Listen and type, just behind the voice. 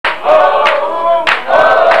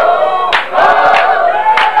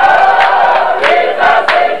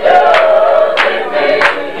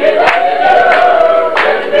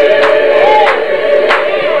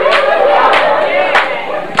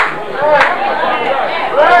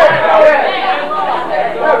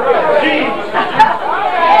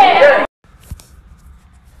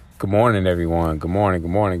morning, everyone. Good morning.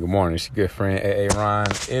 It's your good friend, A.A. Ron.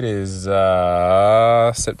 It is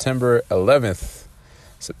September 11th.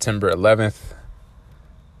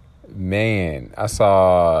 Man, I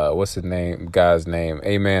saw, what's his name, guy's name?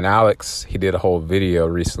 Amen Alex. He did a whole video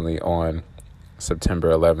recently on September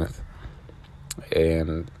 11th.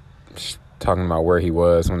 And talking about where he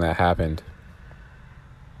was when that happened.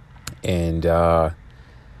 And I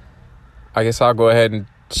guess I'll go ahead and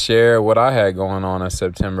share what I had going on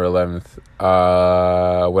September 11th.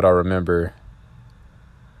 What I remember,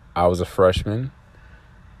 I was a freshman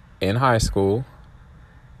in high school.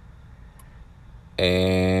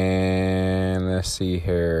 And let's see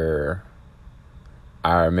here.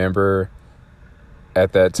 I remember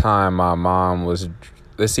at that time my mom was,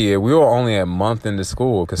 we were only a month into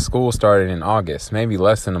school because school started in August, maybe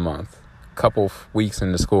less than a month, couple weeks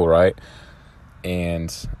into school, right? And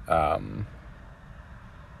my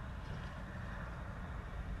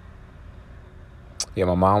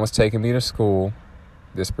mom was taking me to school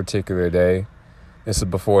this particular day. This is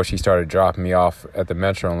before she started dropping me off at the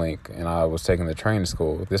Metrolink, and I was taking the train to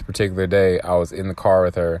school. This particular day, I was in the car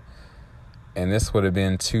with her, and this would have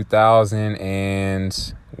been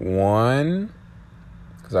 2001,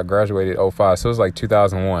 because I graduated 2005, so it was like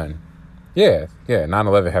 2001. Yeah,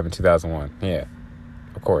 9/11 happened 2001. Yeah,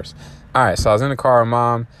 of course. All right, so I was in the car with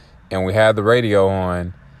Mom, and we had the radio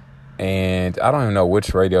on, and I don't even know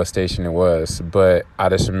which radio station it was, but I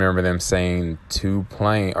just remember them saying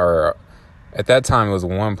at that time, it was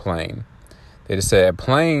one plane. They just said a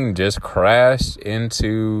plane just crashed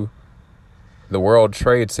into the World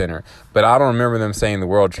Trade Center. But I don't remember them saying the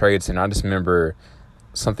World Trade Center. I just remember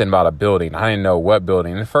something about a building. I didn't know what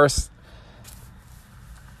building. And first,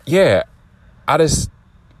 and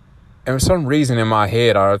for some reason in my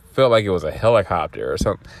head, I felt like it was a helicopter or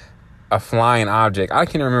something, a flying object. I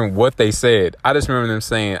can't remember what they said. I just remember them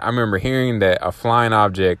saying, I remember hearing that a flying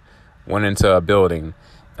object went into a building.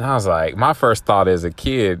 And I was like, my first thought as a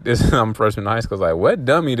kid, I'm freshman in high school, was like, what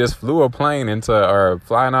dummy just flew a plane or a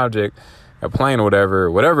flying object, a plane or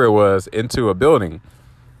whatever it was, into a building?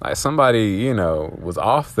 Like somebody, was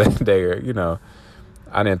off that day, or,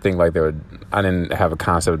 I didn't think like I didn't have a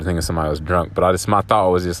concept of thinking somebody was drunk, but my thought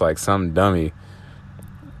was just like some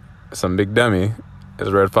big dummy,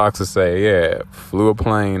 as Red Fox would say, flew a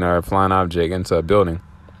plane or a flying object into a building.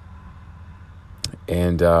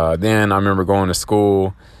 And then I remember going to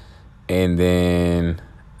school, and then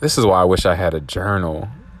this is why I wish I had a journal.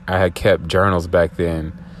 I had kept journals back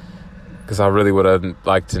then, because I really would have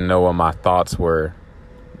liked to know what my thoughts were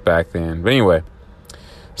back then. But anyway,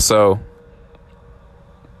 so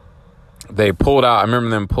they pulled out, I remember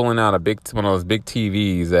them pulling out one of those big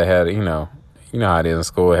TVs that had, you know how it is in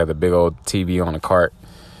school, it had the big old TV on a cart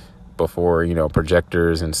before,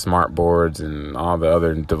 projectors and smart boards and all the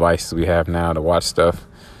other devices we have now to watch stuff,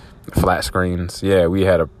 flat screens. Yeah, we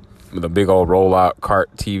had the big old rollout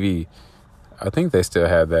cart TV. I think they still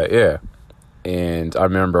had that, yeah. And I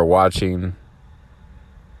remember watching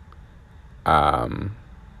the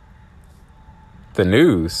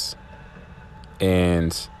news,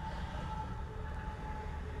 and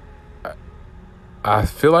I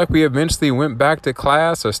feel like we eventually went back to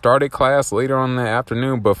class or started class later on in the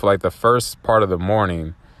afternoon, but for like the first part of the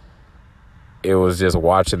morning, it was just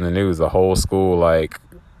watching the news, the whole school, like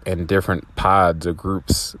in different pods or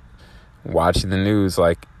groups watching the news.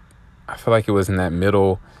 Like, I feel like it was in that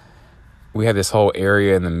middle. We had this whole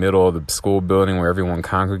area in the middle of the school building where everyone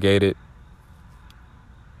congregated.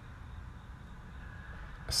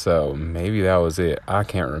 So maybe that was it. I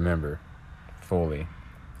can't remember fully,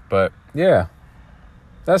 but yeah.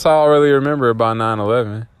 That's all I really remember about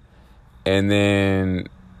 9/11. And then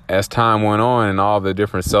as time went on and all the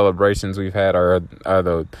different celebrations we've had are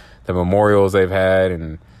the memorials they've had,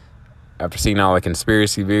 and after seeing all the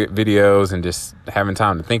conspiracy videos and just having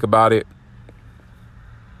time to think about it,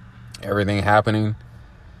 everything happening,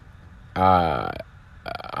 I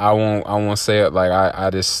won't say it, like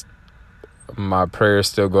I just, my prayers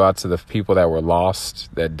still go out to the people that were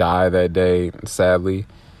lost, that died that day, sadly.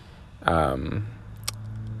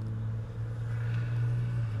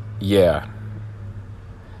 Yeah,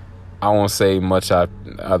 I won't say much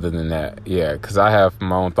other than that. Yeah, because I have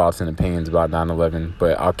my own thoughts and opinions about 9/11,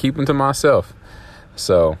 but I'll keep them to myself.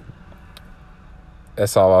 So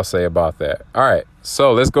that's all I'll say about that. All right,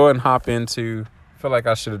 so let's go ahead and hop into. I feel like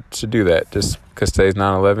I should do that just because today's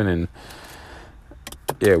 9/11, and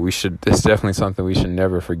yeah, we should. It's definitely something we should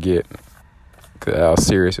never forget, because how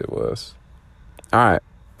serious it was. All right.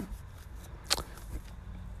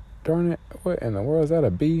 Darn it. What in the world? Is that a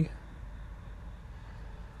bee?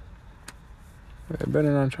 They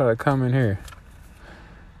better not try to come in here.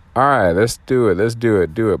 All right, let's do it. Let's do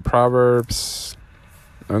it. Do it. Proverbs.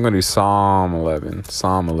 I'm going to do Psalm 11.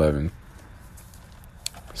 Psalm 11.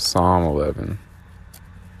 Psalm 11.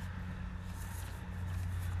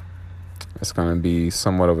 It's going to be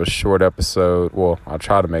somewhat of a short episode. Well, I'll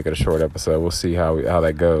try to make it a short episode. We'll see how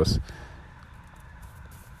that goes.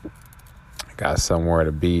 I got somewhere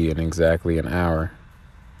to be in exactly an hour.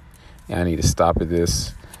 I need to stop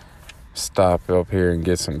up here and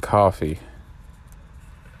get some coffee.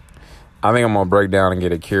 I think I'm going to break down and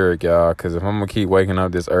get a Keurig, y'all, because if I'm going to keep waking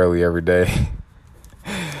up this early every day,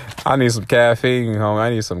 I need some caffeine, homie.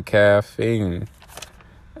 I need some caffeine.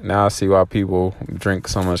 Now I see why people drink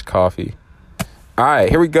so much coffee. All right,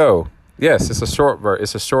 here we go. Yes, it's a short verse.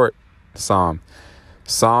 It's a short psalm.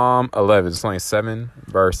 Psalm 11. It's only 7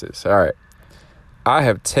 verses. All right. I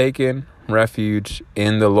have taken refuge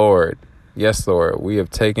in the Lord. Yes, Lord, we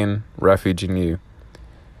have taken refuge in you.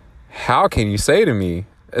 How can you say to me,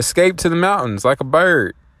 escape to the mountains like a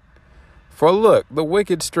bird? For look, the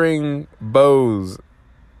wicked string bows,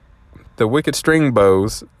 they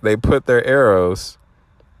put their arrows.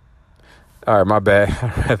 All right, my bad.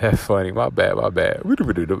 I read that funny. My bad.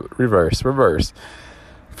 Reverse.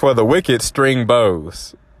 For the wicked string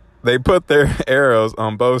bows. They put their arrows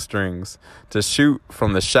on bowstrings to shoot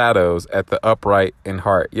from the shadows at the upright in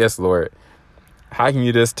heart. Yes, Lord. How can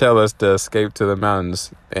you just tell us to escape to the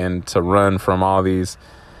mountains and to run from all these,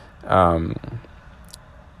 or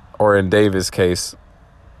in David's case,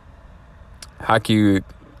 how can you,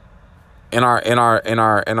 in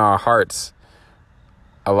our hearts,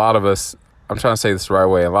 a lot of us, I'm trying to say this the right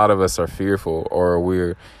way, a lot of us are fearful, or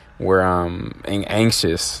we're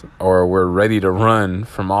anxious, or we're ready to run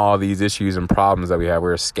from all these issues and problems that we have.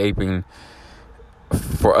 We're escaping.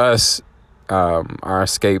 For us, our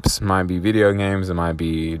escapes might be video games. It might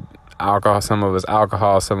be alcohol. Some of us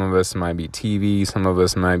alcohol. Some of us might be TV. Some of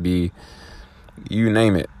us might be, you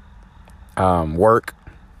name it. Work.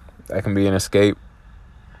 That can be an escape.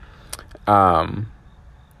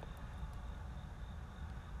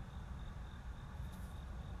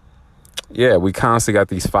 Yeah, we constantly got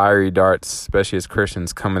these fiery darts, especially as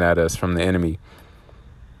Christians, coming at us from the enemy.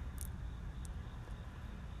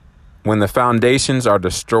 When the foundations are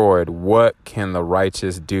destroyed, what can the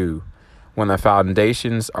righteous do? When the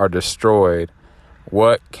foundations are destroyed,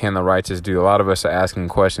 what can the righteous do? A lot of us are asking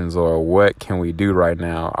questions, Lord, what can we do right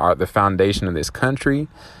now? The foundation of this country,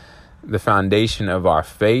 the foundation of our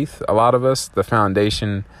faith, a lot of us, the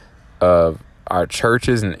foundation of our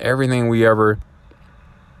churches and everything we ever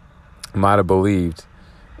might have believed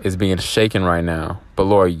is being shaken right now. But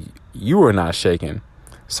Lord, you are not shaken.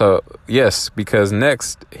 So yes, because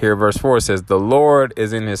next here, verse 4 says, the Lord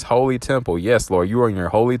is in his holy temple. Yes, Lord, you are in your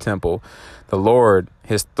holy temple. The Lord,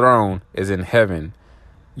 his throne is in heaven.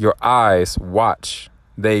 Your eyes watch.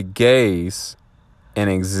 They gaze and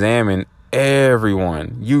examine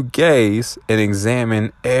everyone. You gaze and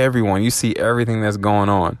examine everyone. You see everything that's going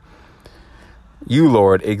on. You,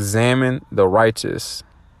 Lord, examine the righteous,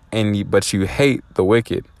 but you hate the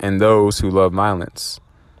wicked and those who love violence.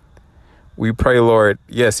 We pray, Lord,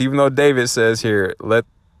 yes, even though David says here, let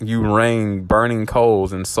you rain burning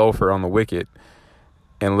coals and sulfur on the wicked,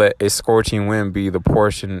 and let a scorching wind be the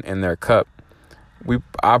portion in their cup.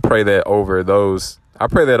 I pray that over those. I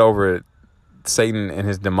pray that over Satan and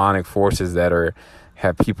his demonic forces that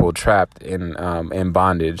have people trapped in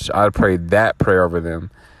bondage. I pray that prayer over them,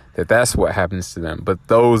 that's what happens to them. But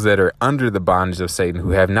those that are under the bondage of Satan,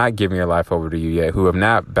 who have not given your life over to you yet, who have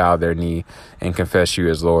not bowed their knee and confessed you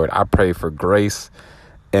as Lord, I pray for grace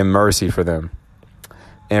and mercy for them.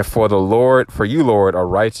 And for you, Lord, are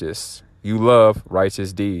righteous. You love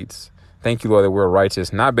righteous deeds. Thank you, Lord, that we're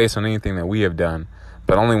righteous, not based on anything that we have done,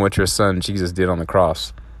 but only what your son Jesus did on the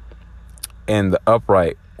cross. And the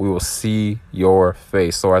upright, we will see your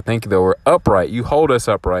face. Lord, I thank you that we're upright. You hold us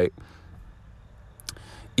upright.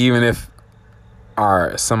 Even if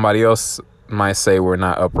somebody else might say we're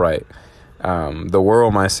not upright. The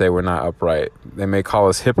world might say we're not upright. They may call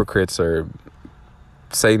us hypocrites, or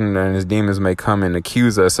Satan and his demons may come and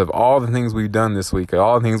accuse us of all the things we've done this week, or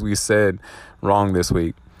all the things we said wrong this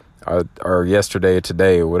week, or yesterday, or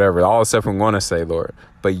today, or whatever. All the stuff we want to say, Lord.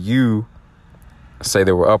 But you say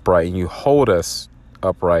that we're upright, and you hold us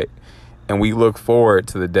upright. And we look forward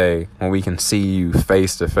to the day when we can see you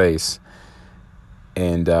face to face.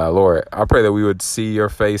 And Lord, I pray that we would see your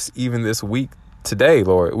face even this week today,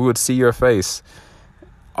 Lord. We would see your face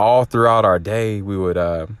all throughout our day. We would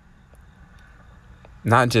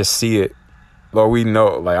not just see it. Lord, we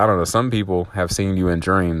know, I don't know, some people have seen you in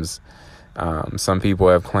dreams. Some people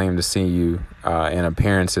have claimed to see you in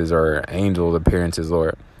appearances or angel appearances,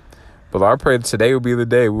 Lord. But Lord, I pray that today would be the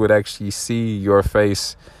day we would actually see your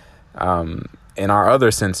face in our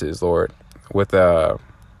other senses, Lord, with that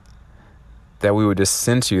we would just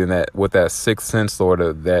sense you, and that with that sixth sense,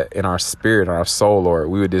 Lord, that in our spirit, in our soul, Lord,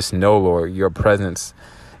 we would just know, Lord, your presence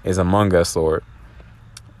is among us, Lord.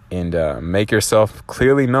 And make yourself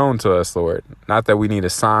clearly known to us, Lord. Not that we need a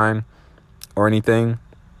sign or anything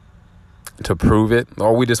to prove it.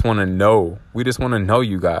 Lord, we just want to know. We just want to know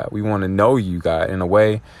you, God. We want to know you, God, in a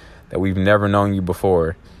way that we've never known you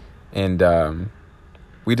before. And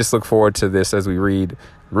we just look forward to this as we read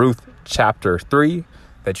Ruth chapter 3,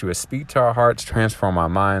 that you would speak to our hearts, transform our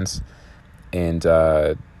minds. And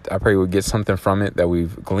I pray we'll get something from it, that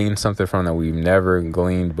we've gleaned something from that we've never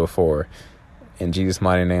gleaned before. In Jesus'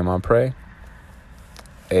 mighty name I pray.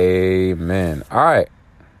 Amen. All right.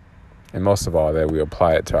 And most of all, that we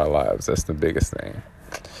apply it to our lives. That's the biggest thing.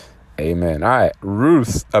 Amen. All right.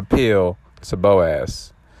 Ruth's appeal to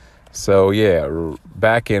Boaz. So, yeah,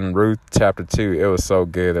 back in Ruth chapter 2, it was so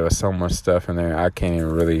good. There was so much stuff in there. I can't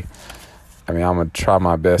even really, I'm going to try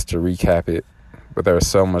my best to recap it. But there was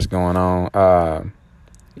so much going on.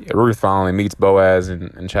 Ruth finally meets Boaz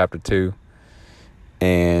in chapter 2.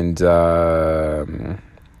 And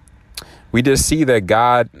we just see that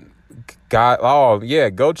God, oh, yeah,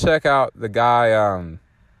 go check out the guy,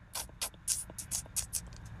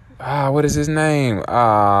 what is his name? This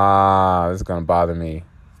is going to bother me.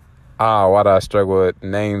 Why do I struggle with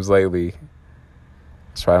names lately?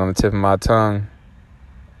 It's right on the tip of my tongue.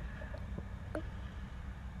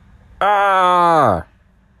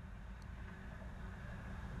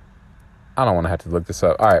 I don't want to have to look this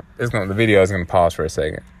up. All right, the video is going to pause for a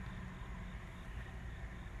second.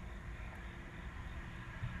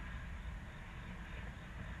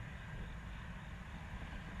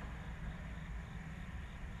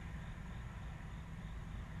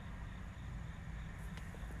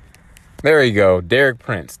 There you go. Derek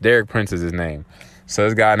Prince. Derek Prince is his name. So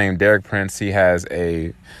this guy named Derek Prince, he has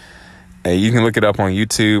you can look it up on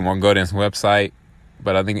YouTube or go to his website.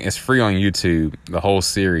 But I think it's free on YouTube, the whole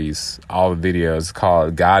series, all the videos,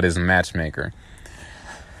 called God is a Matchmaker.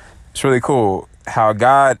 It's really cool how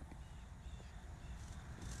God,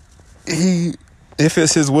 if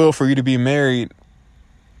it's his will for you to be married,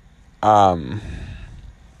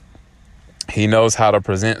 he knows how to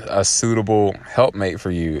present a suitable helpmate for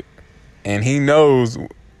you. And he knows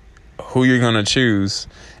who you're going to choose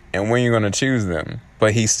and when you're going to choose them.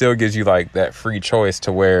 But he still gives you like that free choice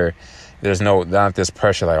to where there's not this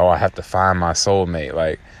pressure like, oh, I have to find my soulmate.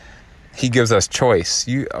 Like, he gives us choice.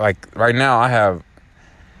 Right now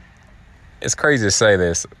it's crazy to say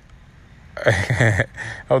this. I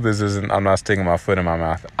hope I'm not sticking my foot in my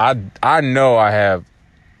mouth. I know I have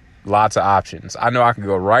lots of options. I know I can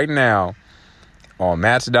go right now on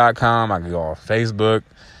Match.com. I can go on Facebook.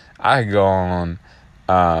 I could go on,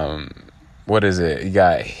 what is it? You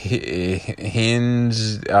got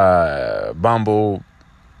Hinge, Bumble,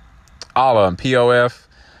 all of them, POF.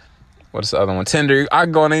 What's the other one? Tinder. I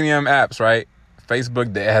can go on any of them apps, right?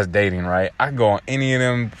 Facebook that has dating, right? I can go on any of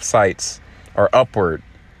them sites, or Upward.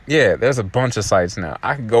 Yeah, there's a bunch of sites now.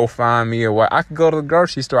 I could go find me a way. I could go to the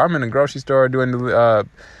grocery store. I'm in the grocery store doing the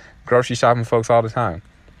grocery shopping, folks, all the time.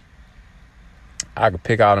 I could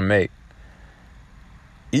pick out a mate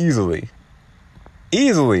easily.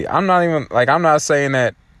 I'm not saying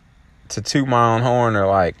that to toot my own horn or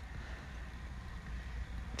like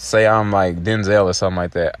say I'm like Denzel or something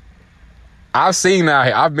like that. I've seen out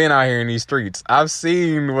here. I've been out here in these streets. I've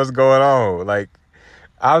seen what's going on. Like,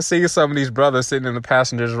 I've seen some of these brothers sitting in the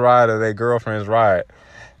passenger's ride or their girlfriend's ride.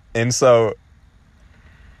 And so,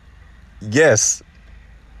 yes,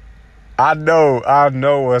 I know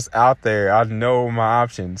what's out there. I know my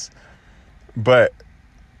options. But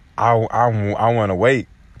I want to wait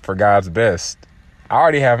for God's best. I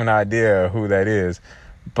already have an idea of who that is.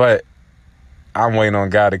 But I'm waiting on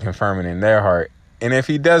God to confirm it in their heart. And if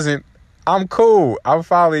he doesn't, I'm cool. I'm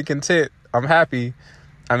finally content. I'm happy.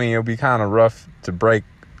 I mean, it'll be kind of rough to break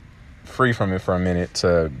free from it for a minute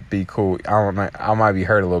to be cool. I might be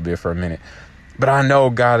hurt a little bit for a minute. But I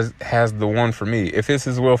know God has the one for me. If it's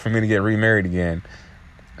his will for me to get remarried again,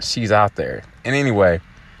 she's out there. And anyway,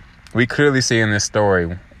 we clearly see in this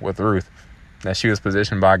story with Ruth that she was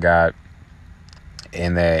positioned by God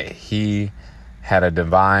and that he had a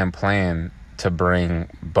divine plan to bring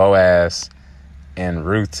Boaz and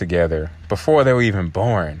Ruth together before they were even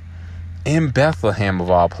born in Bethlehem,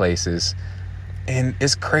 of all places. And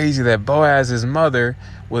it's crazy that Boaz's mother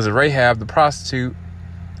was Rahab the prostitute,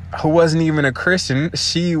 who wasn't even a Christian.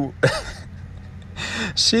 She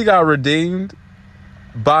got redeemed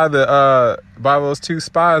by those two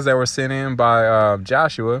spies that were sent in by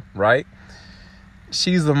Joshua, right?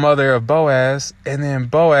 She's the mother of Boaz, and then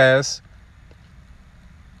Boaz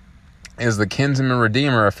is the kinsman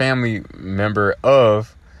redeemer, a family member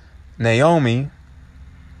of Naomi.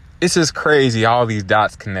 It's just crazy, all these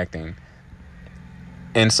dots connecting.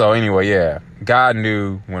 And so anyway, yeah, God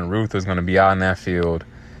knew when Ruth was going to be out in that field,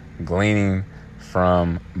 gleaning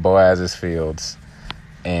from Boaz's fields.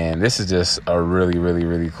 And this is just a really, really,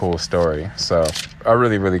 really cool story. So a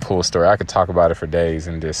really, really cool story. I could talk about it for days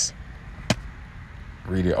and just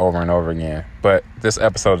read it over and over again. But this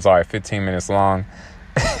episode is already 15 minutes long.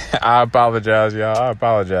 I apologize, y'all. I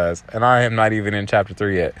apologize. And I am not even in chapter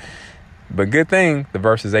 3 yet. But good thing the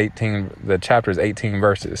chapter is 18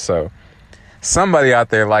 verses. So somebody out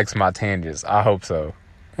there likes my tangents. I hope so.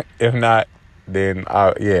 If not, then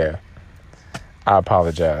I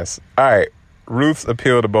apologize. All right. Ruth's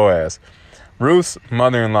appeal to Boaz. Ruth's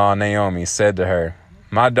mother-in-law, Naomi, said to her,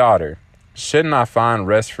 "My daughter, shouldn't I find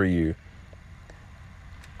rest for you?"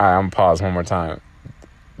 All right, I'm gonna pause one more time.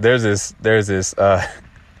 There's this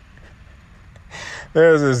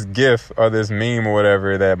gif or this meme or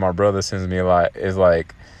whatever that my brother sends me a lot. It's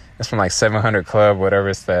like, it's from like 700 Club, whatever.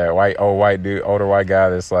 It's that older white guy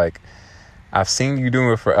that's like, "I've seen you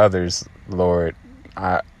do it for others, Lord.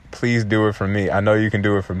 Please do it for me. I know you can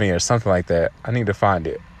do it for me," or something like that. I need to find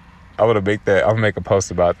it. I'll make a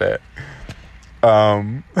post about that.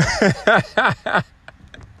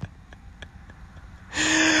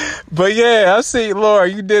 But yeah, I see,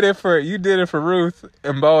 Lord, you did it for Ruth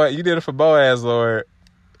and Boaz. You did it for Boaz, Lord.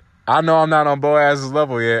 I know I'm not on Boaz's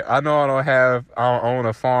level yet. I know I don't own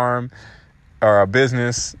a farm or a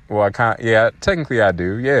business. Well, technically I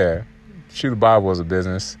do. Yeah. The Bible is a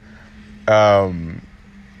business.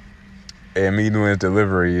 And me doing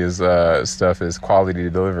delivery is quality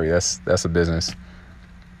delivery. That's a business.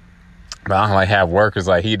 But I don't like have workers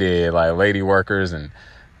like he did, like lady workers and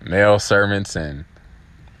male servants, and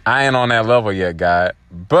I ain't on that level yet, God.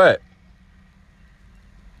 But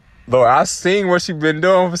Lord, I've seen what you've been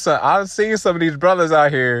doing I've seen some of these brothers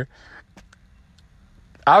out here.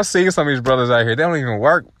 They don't even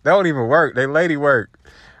work. They lady work.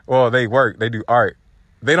 Well, they work. They do art.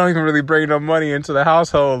 They don't even really bring no money into the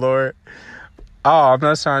household, Lord. Oh, I'm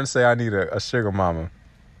not trying to say I need a sugar mama.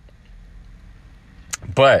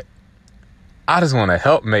 But I just want a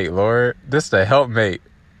helpmate, Lord. This the helpmate.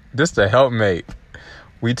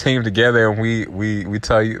 We team together and we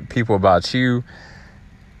tell people about you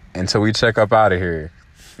until we check up out of here.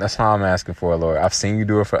 That's all I'm asking for, Lord. I've seen you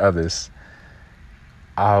do it for others.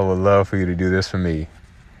 I would love for you to do this for me.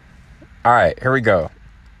 All right, here we go.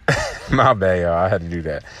 My bad, y'all. I had to do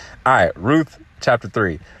that. All right, Ruth, chapter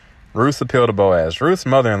 3. Ruth's appeal to Boaz. Ruth's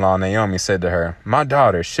mother-in-law, Naomi, said to her, "My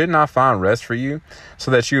daughter, shouldn't I find rest for you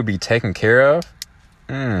so that you will be taken care of?"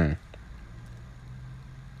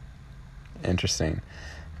 Interesting.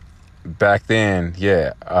 Back then,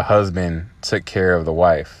 yeah, a husband took care of the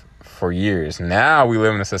wife for years. Now we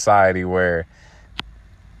live in a society where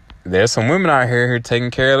there's some women out here who are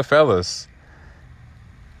taking care of the fellas.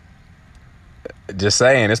 Just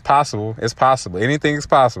saying, it's possible. Anything's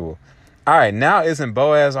possible. All right, now isn't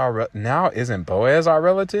Boaz our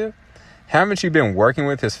relative? Haven't you been working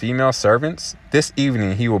with his female servants? This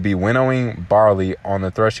evening he will be winnowing barley on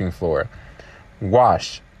the threshing floor.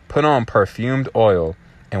 Wash, put on perfumed oil,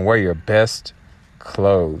 and wear your best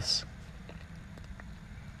clothes.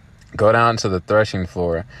 Go down to the threshing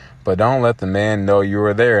floor, but don't let the man know you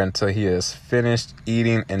are there until he has finished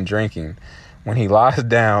eating and drinking. When he lies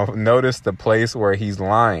down, notice the place where he's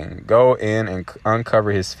lying. Go in and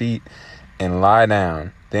uncover his feet and lie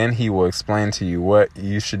down. Then he will explain to you what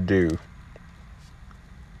you should do.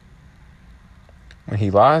 When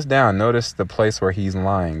he lies down, notice the place where he's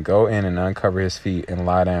lying. Go in and uncover his feet and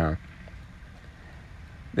lie down.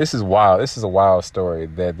 This is wild. This is a wild story.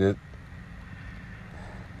 Does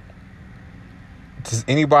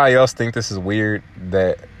anybody else think this is weird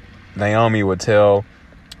that Naomi would tell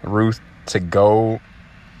Ruth to go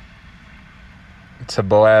to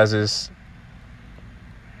Boaz's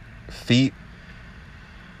feet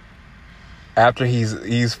after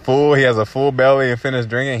he's full, he has a full belly and finished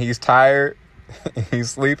drinking, he's tired,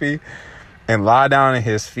 he's sleepy, and lie down at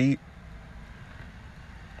his feet?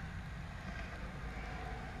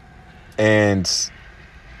 And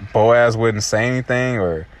Boaz wouldn't say anything,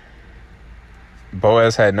 or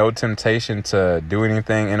Boaz had no temptation to do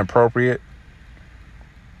anything inappropriate.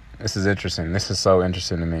 This is interesting. This is so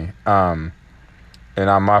interesting to me. And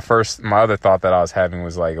my other thought that I was having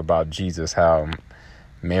was like about Jesus, how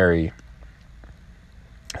Mary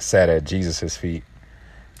sat at Jesus' feet.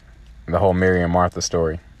 The whole Mary and Martha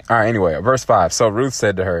story. All right, anyway, verse 5. So Ruth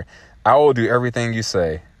said to her, I will do everything you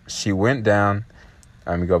say. She went down.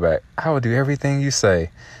 Let me go back. I will do everything you say.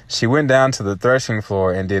 She went down to the threshing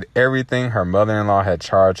floor and did everything her mother-in-law had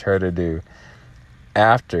charged her to do.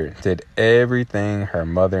 After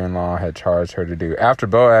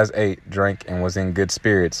Boaz ate, drank, and was in good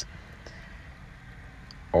spirits,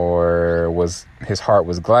 his heart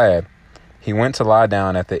was glad, he went to lie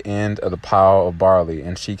down at the end of the pile of barley,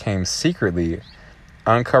 and she came secretly,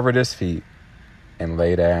 uncovered his feet, and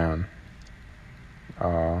lay down.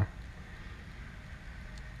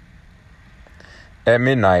 At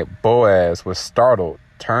midnight, Boaz was startled,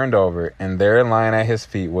 turned over, and there lying at his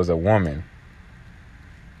feet was a woman.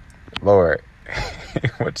 Lord,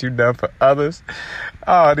 what you done for others?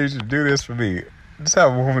 Oh, I need you to do this for me. Just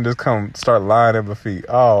have a woman just come start lying at my feet.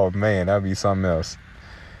 Oh, man, that'd be something else.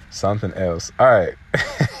 Something else. All right.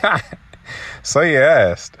 So he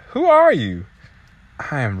asked, who are you?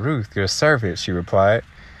 I am Ruth, your servant, she replied.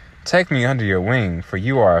 Take me under your wing, for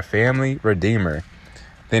you are a family redeemer.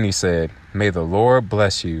 Then he said, May the Lord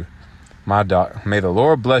bless you, my daughter. May the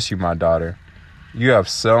Lord bless you, my daughter. You have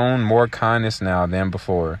shown more kindness now than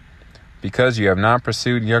before, because you have not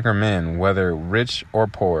pursued younger men, whether rich or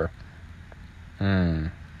poor.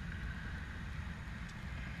 The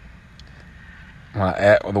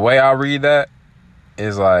way I read that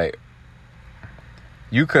is like,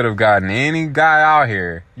 you could have gotten any guy out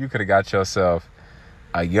here. You could have got yourself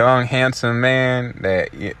a young, handsome man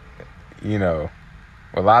that, you know,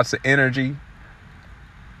 with lots of energy.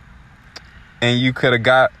 And you could have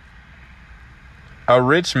got a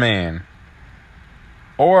rich man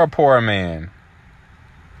or a poor man.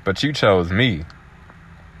 But you chose me.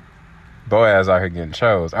 Boaz out here getting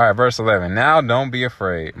chose. All right, verse 11. Now don't be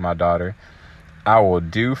afraid, my daughter. I will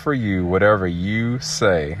do for you whatever you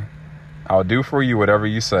say. I'll do for you whatever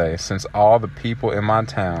you say, since all the people in my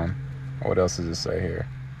town... What else does it say here?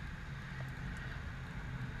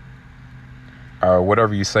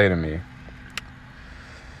 Whatever you say to me.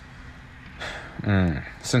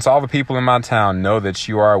 Since all the people in my town know that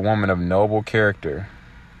you are a woman of noble character.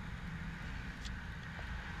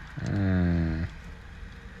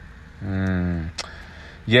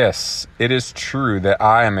 Yes, it is true that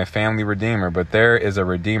I am a family redeemer, but there is a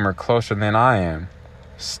redeemer closer than I am.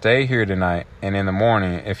 Stay here tonight, and in the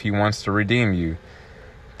morning, if he wants to redeem you,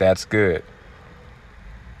 that's good.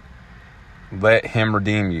 Let him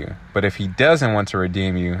redeem you. But if he doesn't want to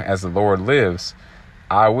redeem you, as the Lord lives,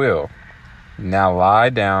 I will. Now lie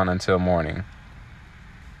down until morning.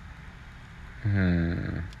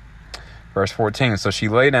 Verse 14. So she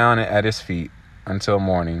lay down at his feet until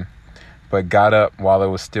morning, but got up while it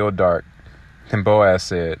was still dark. Then Boaz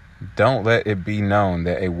said, Don't let it be known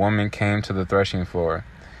that a woman came to the threshing floor.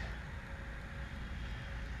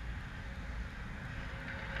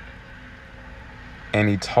 And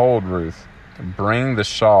he told Ruth, Bring the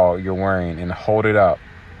shawl you're wearing and hold it out.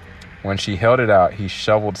 When she held it out, he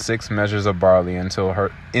shoveled 6 measures of barley into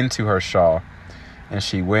her shawl, and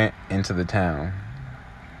she went into the town.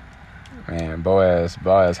 Man, Boaz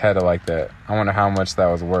had it like that. I wonder how much that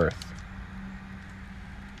was worth.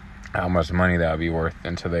 How much money that would be worth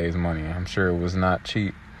in today's money. I'm sure it was not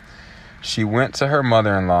cheap. She went to her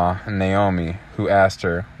mother-in-law, Naomi, who asked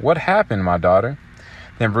her, What happened, my daughter?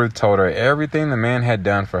 Then Ruth told her everything the man had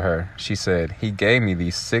done for her. She said, He gave me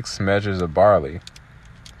these 6 measures of barley,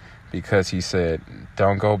 because he said,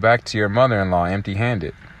 Don't go back to your mother-in-law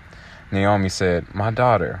empty-handed. Naomi said, My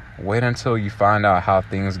daughter, wait until you find out how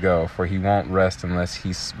things go, for he won't rest unless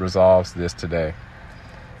he resolves this today.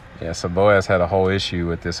 Yeah, so Boaz had a whole issue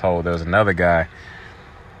with this whole... There was another guy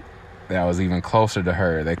that was even closer to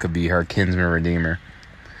her that could be her kinsman redeemer.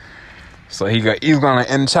 So he's gonna,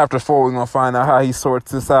 in chapter 4, we're gonna find out how he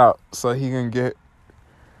sorts this out, so he can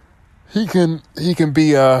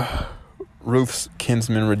be Ruth's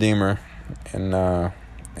kinsman redeemer and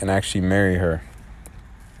actually marry her.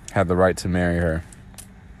 Have the right to marry her.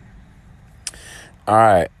 All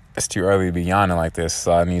right, it's too early to be yawning like this,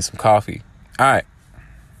 so I need some coffee. All right.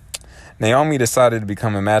 Naomi decided to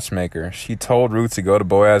become a matchmaker. She told Ruth to go to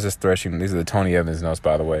Boaz's threshing. These are the Tony Evans notes,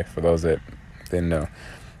 by the way, for those that didn't know.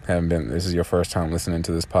 This is your first time listening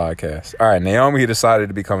to this podcast. All right, Naomi decided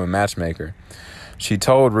to become a matchmaker. She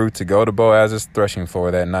told Ruth to go to Boaz's threshing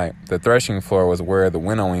floor that night. The threshing floor was where the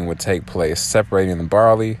winnowing would take place, separating the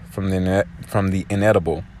barley from the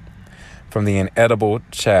inedible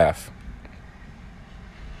chaff.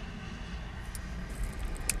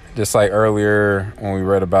 Just like earlier when we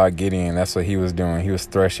read about Gideon, that's what he was doing. He was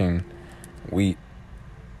threshing wheat.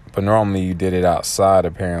 But normally you did it outside,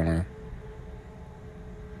 apparently.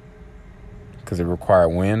 because it required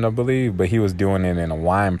wind, I believe, but he was doing it in a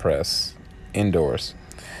wine press indoors.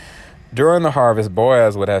 During the harvest,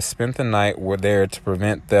 Boaz would have spent the night there to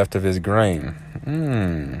prevent theft of his grain.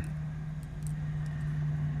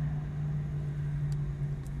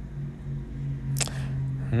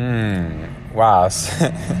 Wow.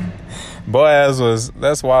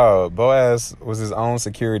 That's wild. Boaz was his own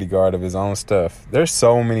security guard of his own stuff. There's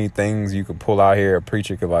so many things you could pull out here.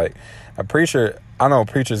 I know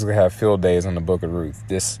preachers could have field days on the book of Ruth.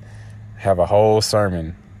 Just have a whole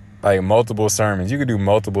sermon, like multiple sermons. You could do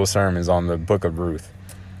multiple sermons on the book of Ruth.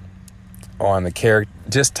 On the character,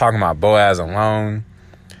 just talking about Boaz alone,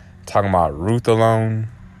 talking about Ruth alone,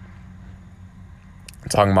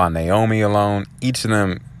 talking about Naomi alone. Each of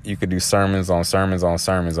them, you could do sermons on sermons on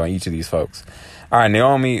sermons on each of these folks. All right,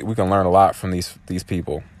 Naomi, we can learn a lot from these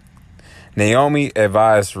people. Naomi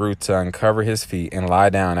advised Ruth to uncover his feet and lie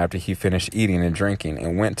down after he finished eating and drinking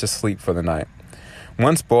and went to sleep for the night.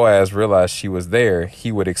 Once Boaz realized she was there, he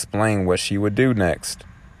would explain what she would do next.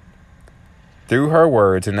 Through her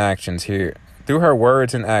words and actions here,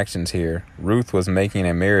 Ruth was making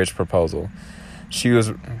a marriage proposal. She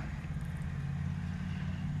was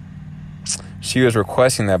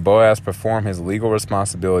requesting that Boaz perform his legal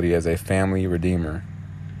responsibility as a family redeemer.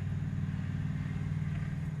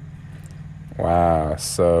 Wow.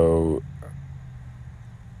 So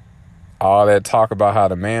all that talk about how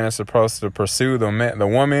the man is supposed to pursue the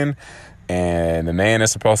woman and the man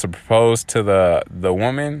is supposed to propose to the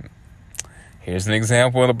woman. Here's an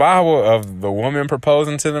example in the Bible of the woman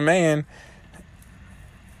proposing to the man.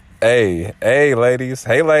 Hey, ladies,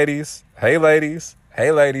 take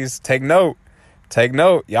note. Take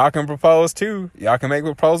note. Y'all can propose too. Y'all can make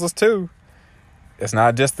proposals too. It's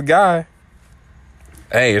not just the guy.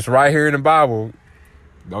 Hey, it's right here in the Bible.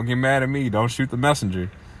 Don't get mad at me. Don't shoot the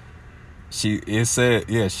messenger. She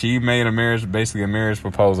made a marriage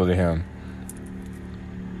proposal to him.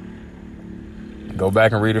 Go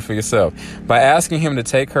back and read it for yourself. By asking him to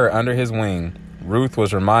take her under his wing, Ruth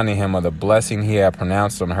was reminding him of the blessing he had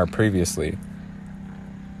pronounced on her previously.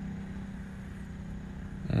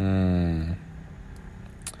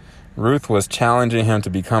 Ruth was challenging him to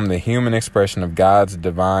become the human expression of God's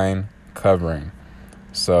divine covering.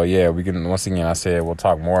 So yeah, we can, once again, I said we'll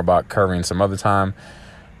talk more about covering some other time,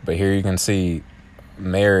 but here you can see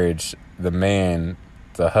marriage, the man,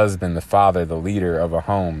 the husband, the father, the leader of a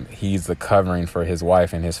home. He's the covering for his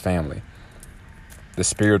wife and his family. The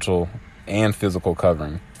spiritual and physical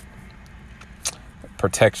covering.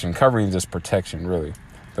 Protection. Covering is just protection, really.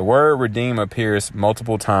 The word redeem appears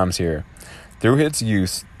multiple times here. Through its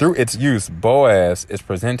use, Boaz is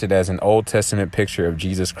presented as an Old Testament picture of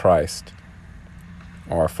Jesus Christ,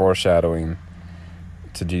 or foreshadowing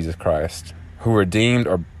to Jesus Christ, who redeemed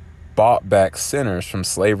or bought back sinners from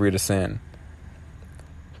slavery to sin.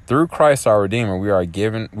 Through Christ our Redeemer, we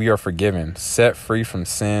are forgiven, set free from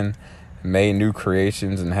sin, made new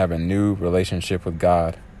creations, and have a new relationship with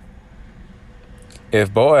God.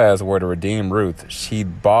 If Boaz were to redeem Ruth,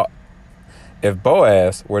 she'd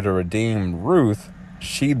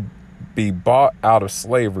be bought out of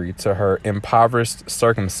slavery to her impoverished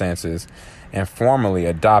circumstances and formally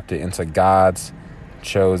adopted into God's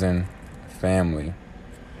chosen family.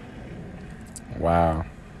 Wow,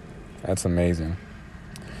 that's amazing.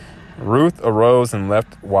 Ruth arose and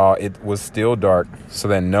left while it was still dark, so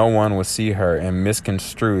that no one would see her and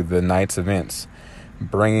misconstrue the night's events,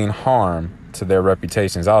 bringing harm to their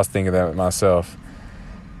reputations. I was thinking that myself.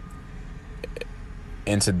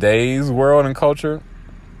 In today's world and culture,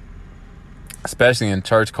 especially in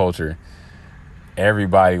church culture,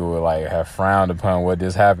 everybody would have frowned upon what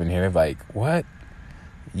just happened here. They're like, what?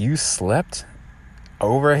 You slept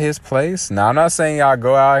over his place? Now, I'm not saying y'all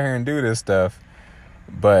go out here and do this stuff,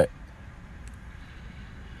 but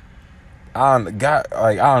I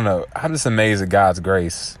don't know. I'm just amazed at God's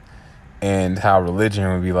grace and how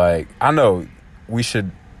religion would be like. I know we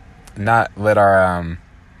should not let our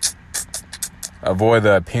avoid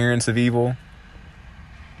the appearance of evil,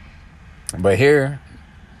 but here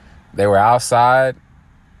they were outside.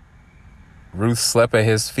 Ruth slept at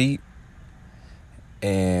his feet,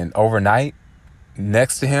 and overnight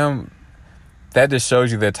next to him. That just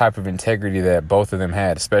shows you the type of integrity that both of them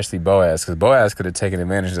had, especially Boaz, because Boaz could have taken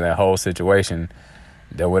advantage of that whole situation,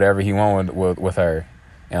 did whatever he wanted with her.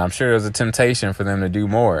 And I'm sure there was a temptation for them to do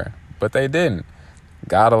more, but they didn't.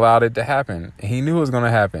 God allowed it to happen. He knew it was going to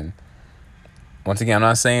happen. Once again, I'm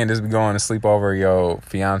not saying just be going to sleep over your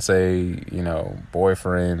fiance,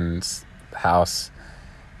 boyfriend's house.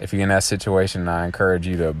 If you're in that situation, I encourage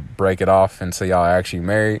you to break it off until y'all are actually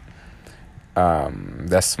married.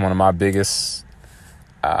 That's one of my biggest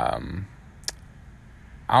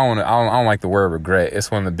I don't like the word regret. It's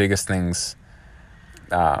one of the biggest things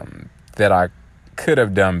that I could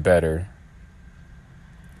have done better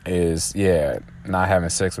is, not having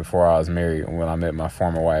sex before I was married when I met my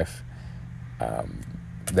former wife.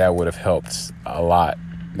 That would have helped a lot.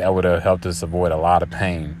 That would have helped us avoid a lot of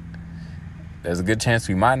pain. There's a good chance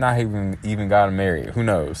we might not even gotten married. Who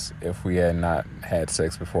knows if we had not had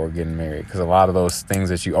sex before getting married? Because a lot of those things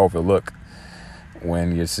that you overlook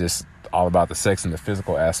when it's just all about the sex and the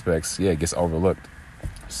physical aspects, it gets overlooked.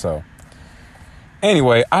 So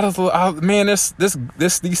anyway,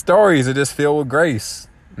 these stories are just filled with grace.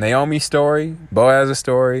 Naomi's story, Boaz's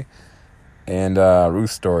story, and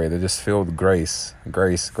Ruth's story. They're just filled with grace.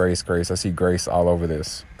 Grace, grace, grace. I see grace all over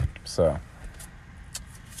this. So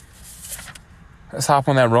let's hop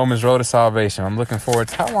on that Romans road to salvation. I'm looking forward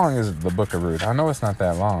to... How long is the book of Ruth? I know it's not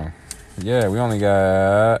that long. Yeah, we only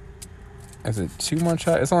got... Is it 2 more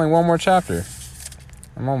chapters? It's only 1 more chapter.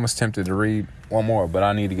 I'm almost tempted to read 1 more, but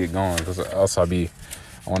I need to get going because else I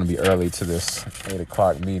want to be early to this 8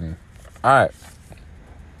 o'clock meeting. All right.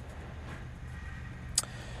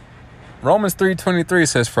 Romans 3:23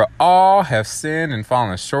 says, "For all have sinned and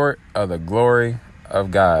fallen short of the glory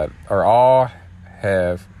of God," or all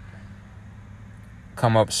have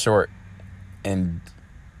come up short and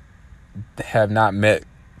have not met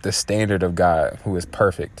the standard of God, who is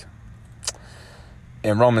perfect.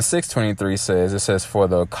 And Romans 6:23 says, "For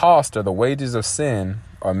the cost or the wages of sin,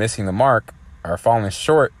 or missing the mark, or falling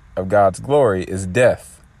short of God's glory, is death."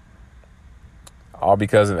 All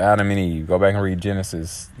because of Adam and Eve. Go back and read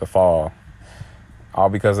Genesis, the fall. All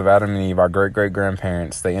because of Adam and Eve, our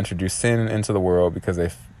great-great-grandparents. They introduced sin into the world because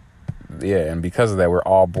and because of that, we're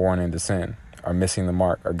all born into sin, or missing the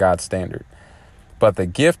mark, or God's standard. But the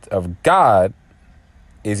gift of God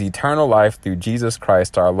is eternal life through Jesus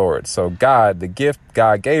Christ our Lord. So God, the gift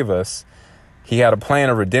God gave us, he had a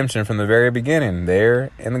plan of redemption from the very beginning.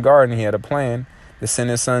 There in the garden, he had a plan to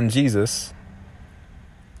send his son Jesus,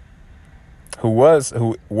 who was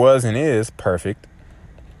and is perfect.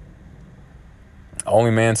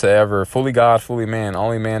 Only man to ever, fully God, fully man,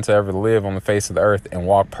 only man to ever live on the face of the earth and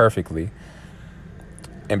walk perfectly.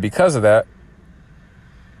 And because of that,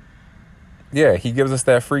 he gives us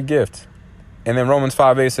that free gift. And then Romans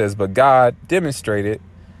 5:8 says, "But God demonstrated,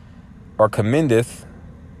 or commendeth,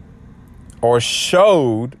 or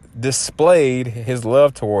displayed his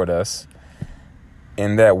love toward us,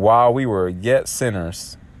 in that while we were yet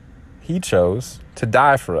sinners, he chose to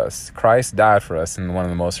die for us." Christ died for us in one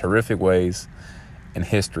of the most horrific ways in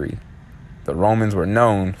history. The Romans were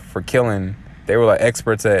known for killing. They were like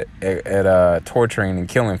experts at torturing and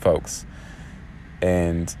killing folks.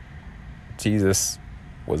 And Jesus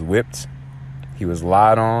was whipped. He was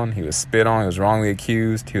lied on. He was spit on. He was wrongly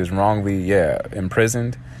accused. He was wrongly,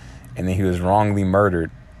 imprisoned. And then he was wrongly murdered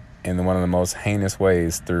in one of the most heinous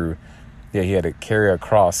ways through, he had to carry a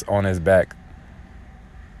cross on his back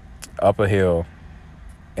up a hill.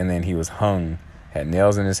 And then he was hung, had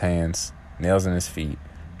nails in his hands, nails in his feet,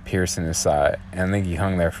 pierced in his side. And I think he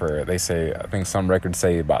hung there for, I think some records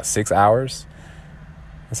say about 6 hours.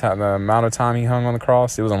 That's how the amount of time he hung on the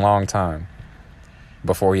cross. It was a long time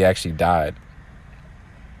before he actually died.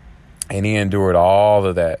 And he endured all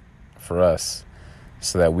of that for us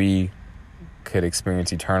so that we could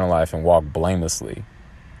experience eternal life and walk blamelessly.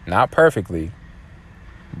 Not perfectly,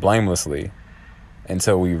 blamelessly,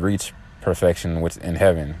 until we reach perfection in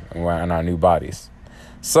heaven in our new bodies.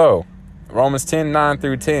 So, Romans 10:9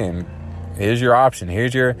 through 10. Here's your option.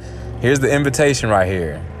 Here's the invitation right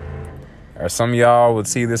here. Or some of y'all would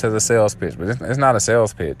see this as a sales pitch, but it's not a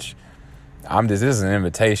sales pitch. This is an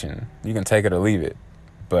invitation. You can take it or leave it.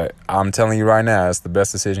 But I'm telling you right now, it's the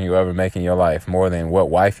best decision you'll ever make in your life, more than what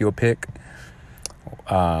wife you'll pick,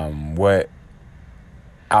 what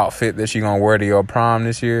outfit that you're going to wear to your prom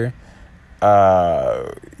this year,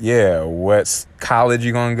 what college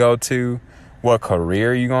you're going to go to, what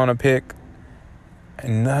career you're going to pick.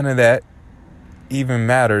 And none of that even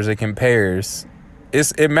matters. It compares.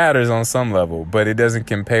 It matters on some level, but it doesn't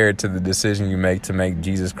compare to the decision you make to make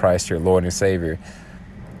Jesus Christ your Lord and Savior.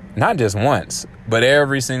 Not just once, but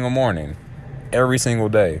every single morning, every single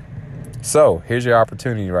day. So here's your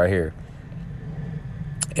opportunity right here.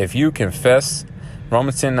 If you confess,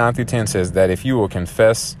 Romans 10:9 through 10 says that if you will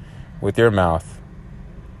confess with your mouth,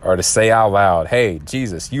 or to say out loud, "Hey,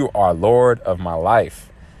 Jesus, you are Lord of my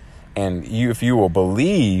life." And if you will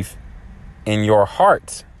believe in your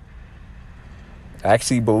heart,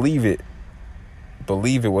 actually believe it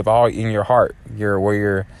with all in your heart,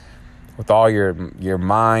 with all your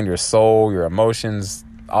mind, your soul, your emotions,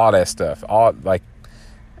 all that stuff.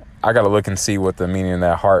 I got to look and see what the meaning of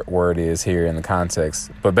that heart word is here in the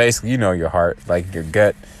context. But basically, you know your heart, like your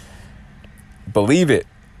gut. Believe it.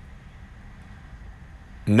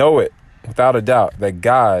 Know it without a doubt that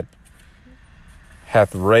God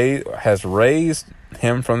has raised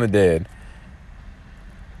him from the dead.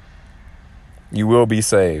 You will be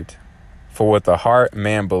saved. For with the heart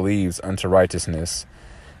man believes unto righteousness,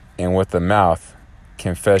 and with the mouth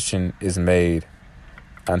confession is made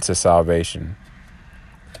unto salvation.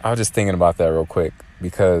 I was just thinking about that real quick,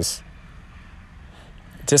 because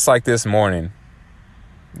just like this morning,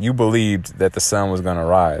 you believed that the sun was going to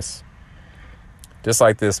rise. Just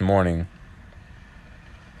like this morning,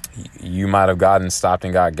 you might have stopped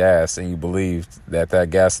and got gas, and you believed that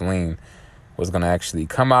gasoline was going to actually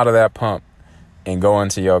come out of that pump and go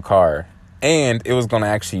into your car, and it was going to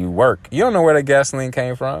actually work. You don't know where the gasoline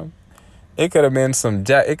came from. It could have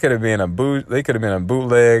been a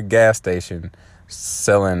bootleg gas station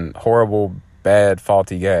selling horrible, bad,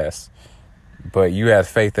 faulty gas. But you had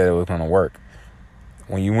faith that it was going to work.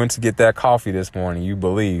 When you went to get that coffee this morning, you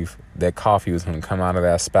believed that coffee was going to come out of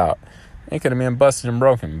that spout. It could have been busted and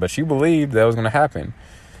broken, but you believed that was going to happen.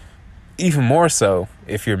 Even more so,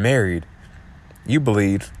 if you're married, you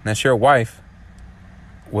believed that your wife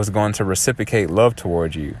was going to reciprocate love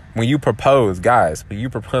towards you. When you proposed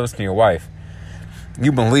to your wife,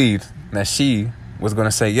 you believed that she was going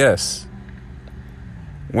to say yes.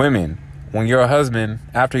 Women, when your husband,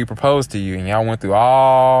 after he proposed to you and y'all went through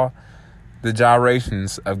all the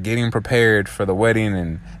gyrations of getting prepared for the wedding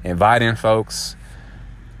and inviting folks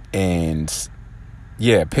and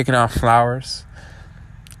picking out flowers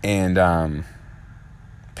and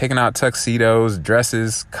picking out tuxedos,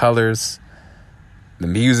 dresses, colors, the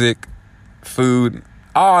music, food,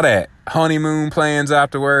 all that, honeymoon plans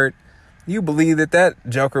afterward, you believe that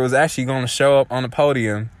joker was actually going to show up on the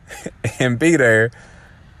podium and be there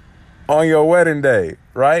on your wedding day,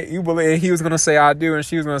 right? You believe he was going to say, I do, and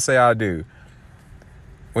she was going to say, I do.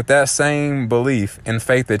 With that same belief and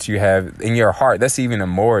faith that you have in your heart, that's even a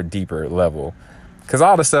more deeper level. Because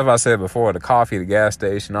all the stuff I said before, the coffee, the gas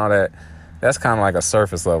station, all that, that's kind of like a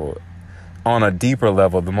surface level. On a deeper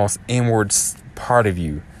level, the most inward part of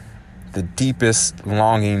you, the deepest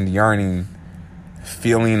longing, yearning,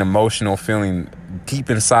 emotional feeling deep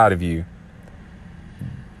inside of you,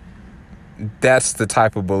 that's the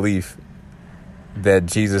type of belief that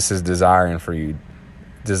Jesus is desiring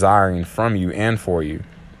from you and for you.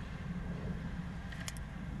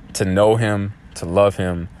 To know him, to love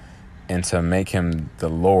him, and to make him the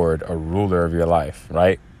Lord, a ruler of your life,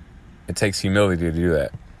 right? It takes humility to do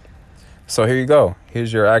that. So here you go.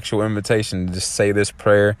 Here's your actual invitation to just say this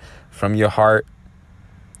prayer from your heart.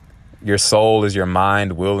 Your soul is your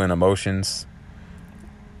mind, will, and emotions.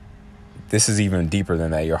 This is even deeper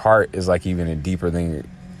than that. Your heart is like even deeper than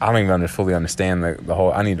I don't even fully understand the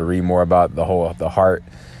whole. I need to read more about the heart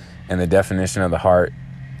and the definition of the heart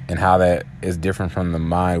and how that is different from the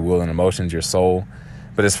mind, will, and emotions, your soul.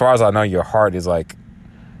 But as far as I know, your heart is like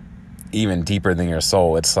even deeper than your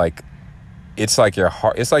soul. It's like your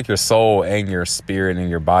heart. It's like your soul and your spirit and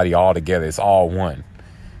your body all together. It's all one.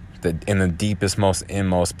 In the deepest, most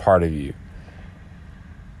inmost part of you.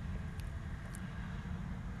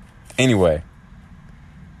 Anyway,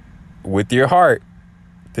 with your heart,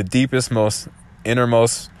 the deepest, most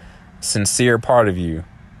innermost, sincere part of you.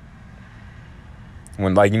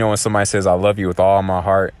 When somebody says, I love you with all my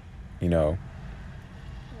heart,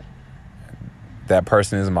 that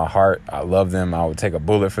person is my heart. I love them. I would take a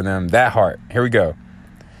bullet for them. That heart. Here we go.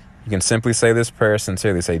 You can simply say this prayer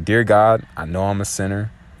sincerely. Say, Dear God, I know I'm a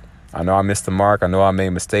sinner. I know I missed the mark. I know I made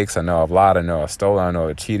mistakes. I know I've lied. I know I've stolen. I know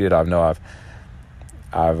I've cheated. I know I've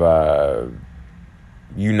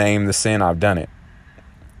you name the sin, I've done it.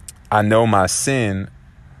 I know my sin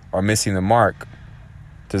or missing the mark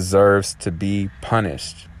deserves to be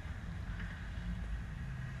punished.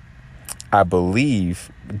 I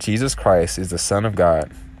believe Jesus Christ is the Son of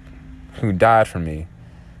God who died for me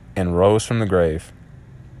and rose from the grave.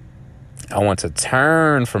 I want to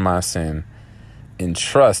turn from my sin and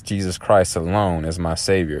trust Jesus Christ alone as my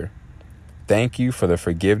Savior. Thank you for the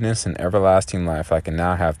forgiveness and everlasting life I can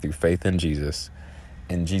now have through faith in Jesus.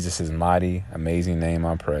 In Jesus' mighty, amazing name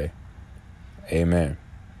I pray. Amen.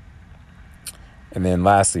 And then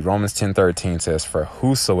lastly, Romans 10:13 says, For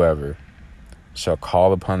whosoever shall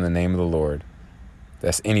call upon the name of the Lord,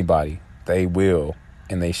 that's anybody, they will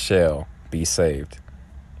and they shall be saved.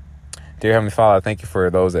 Dear Heavenly Father, I thank you for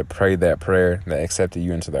those that prayed that prayer, that accepted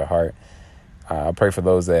you into their heart. I pray for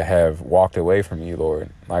those that have walked away from you, Lord,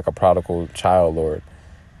 like a prodigal child, Lord,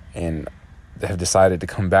 and have decided to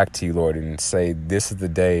come back to you, Lord, and say, this is the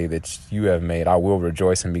day that you have made. I will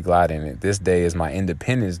rejoice and be glad in it. This day is my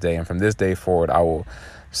Independence Day, and from this day forward, I will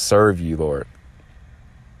serve you, Lord.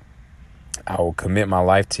 I will commit my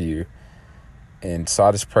life to you. And so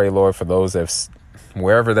I just pray, Lord, for those that,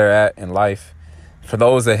 wherever they're at in life, for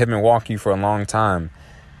those that have been walking you for a long time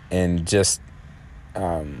and just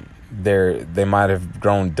they might have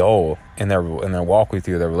grown dull in their walk with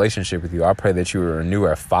you, their relationship with you. I pray that you will renew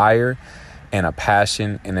a fire and a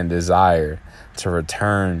passion and a desire to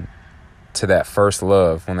return to that first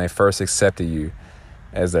love when they first accepted you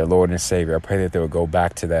as their Lord and Savior. I pray that they would go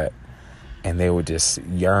back to that and they would just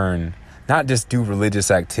yearn, not just do religious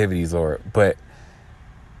activities, Lord, but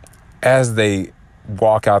as they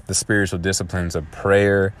walk out the spiritual disciplines of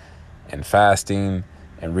prayer and fasting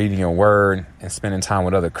and reading your word and spending time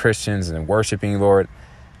with other Christians and worshiping, Lord,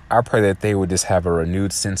 I pray that they would just have a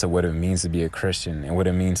renewed sense of what it means to be a Christian and what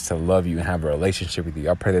it means to love you and have a relationship with you.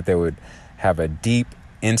 I pray that they would have a deep,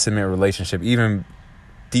 intimate relationship, even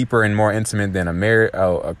deeper and more intimate than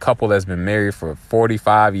a couple that's been married for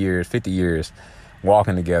 45 years, 50 years,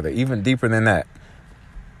 walking together, even deeper than that.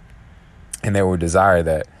 And they would desire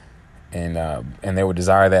that. And they would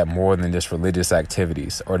desire that more than just religious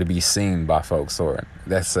activities or to be seen by folks, Lord.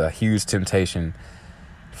 That's a huge temptation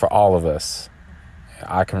for all of us.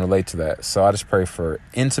 I can relate to that. So I just pray for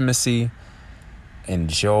intimacy and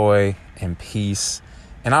joy and peace.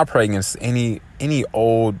 And I pray against any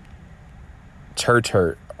old church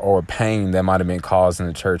hurt or pain that might have been caused in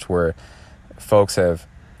the church where folks have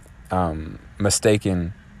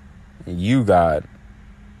mistaken you, God,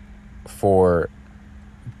 for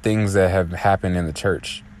things that have happened in the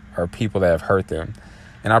church or people that have hurt them.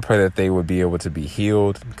 And I pray that they would be able to be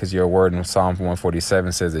healed, because your word in Psalm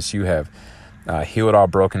 147 says that you have healed our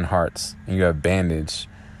broken hearts and you have bandaged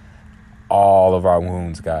all of our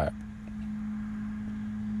wounds, God.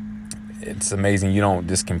 It's amazing. You don't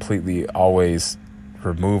just completely always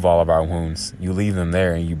remove all of our wounds. You leave them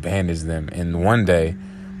there and you bandage them. And one day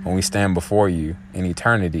when we stand before you in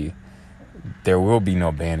eternity, there will be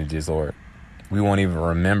no bandages, Lord. We won't even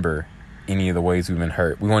remember any of the ways we've been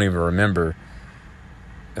hurt. We won't even remember,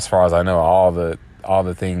 as far as I know, all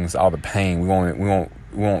the things, all the pain. We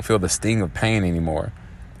won't feel the sting of pain anymore.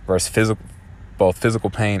 Versus both physical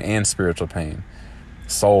pain and spiritual pain,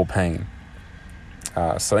 soul pain.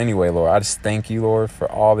 So anyway, Lord, I just thank you, Lord, for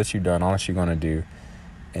all that you've done, all that you're going to do.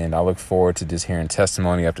 And I look forward to just hearing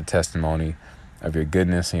testimony after testimony of your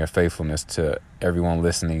goodness and your faithfulness to everyone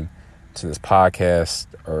listening to this podcast,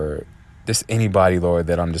 or just anybody, Lord,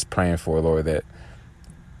 that I'm just praying for, Lord,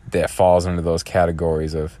 that falls under those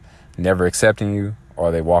categories of never accepting you,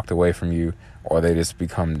 or they walked away from you, or they just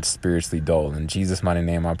become spiritually dull. In Jesus' mighty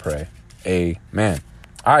name I pray. Amen.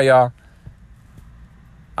 All right, y'all.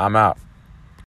 I'm out.